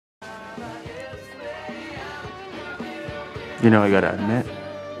You know, I gotta admit,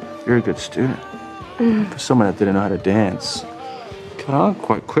 you're a good student. For someone that didn't know how to dance. Caught on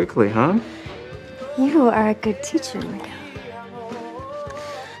quite quickly, huh? You are a good teacher, Miguel.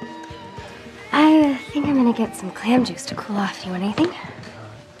 I think I'm gonna get some clam juice to cool off. Do you want anything?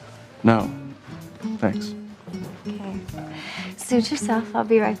 No. Thanks. Okay. Suit yourself. I'll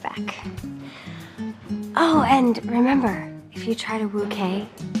be right back. Oh, and remember, if you try to woo Kay,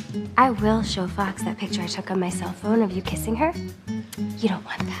 I will show Fox that picture I took on my cell phone of you kissing her. You don't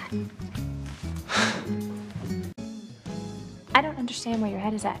want that. I don't understand where your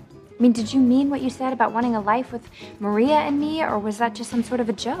head is at. I mean, did you mean what you said about wanting a life with Maria and me, or was that just some sort of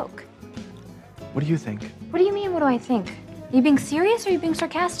a joke? What do you think? What do you mean, what do I think? Are you being serious or are you being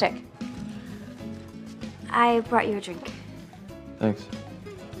sarcastic? I brought you a drink. Thanks.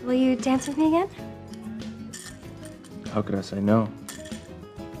 Will you dance with me again? How could I say no?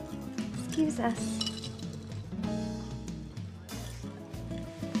 Excuse us.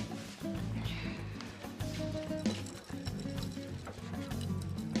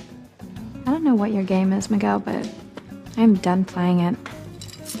 I don't know what your game is, Miguel, but I'm done playing it.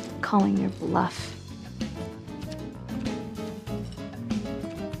 Calling your bluff.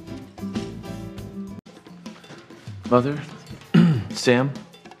 Mother, Sam,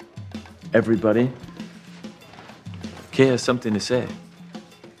 everybody. Kay has something to say.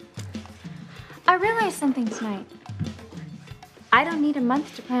 I realized something tonight. I don't need a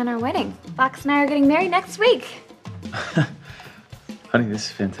month to plan our wedding. Fox and I are getting married next week. Honey, this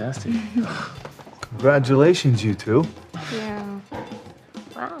is fantastic. Congratulations, you two. Yeah.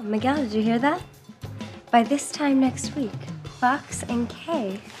 Wow, Miguel, did you hear that? By this time next week, Fox and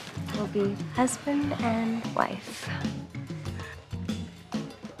Kay will be husband and wife.